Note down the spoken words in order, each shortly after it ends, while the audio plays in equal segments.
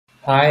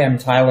Hi, I'm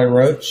Tyler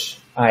Roach.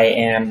 I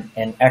am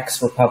an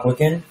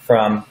ex-Republican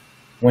from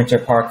Winter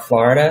Park,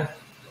 Florida.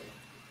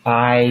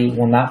 I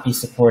will not be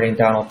supporting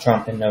Donald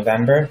Trump in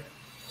November.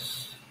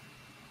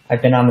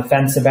 I've been on the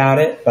fence about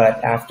it,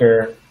 but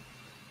after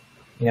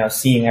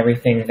seeing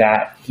everything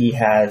that he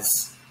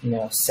has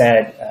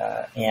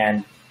said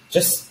and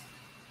just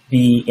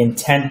the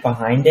intent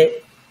behind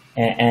it,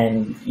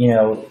 and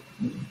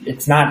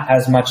it's not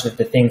as much of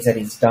the things that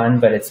he's done,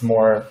 but it's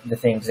more the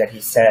things that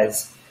he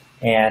says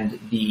and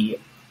the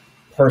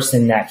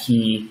person that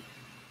he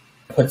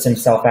puts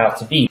himself out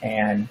to be.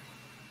 And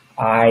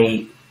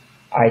I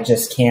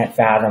just can't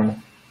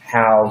fathom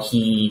how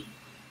he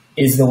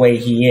is the way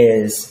he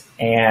is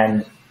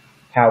and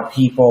how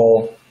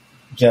people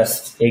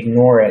just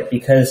ignore it.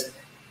 Because,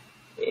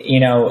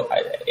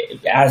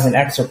 as an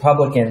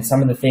ex-Republican,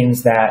 some of the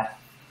things that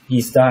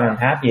he's done I'm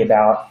happy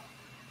about,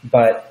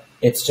 but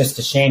it's just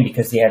a shame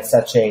because he had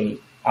such a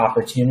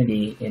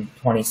opportunity in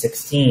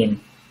 2016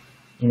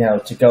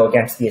 to go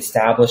against the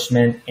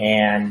establishment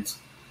and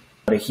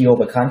to heal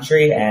the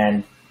country.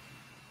 And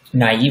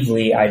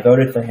naively, I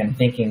voted for him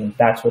thinking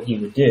that's what he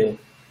would do.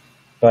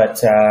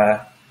 But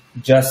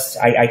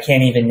I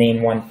can't even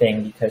name one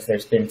thing because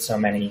there's been so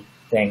many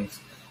things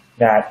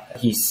that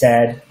he's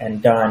said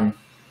and done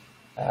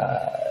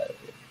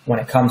when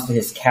it comes to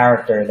his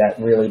character that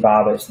really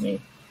bothers me.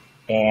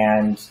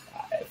 And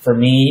for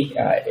me,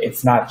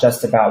 it's not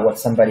just about what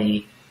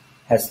somebody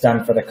has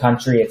done for the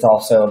country. It's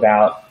also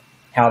about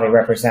how they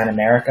represent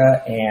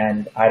America,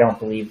 and I don't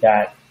believe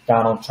that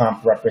Donald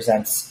Trump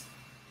represents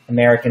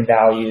American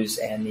values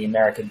and the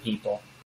American people.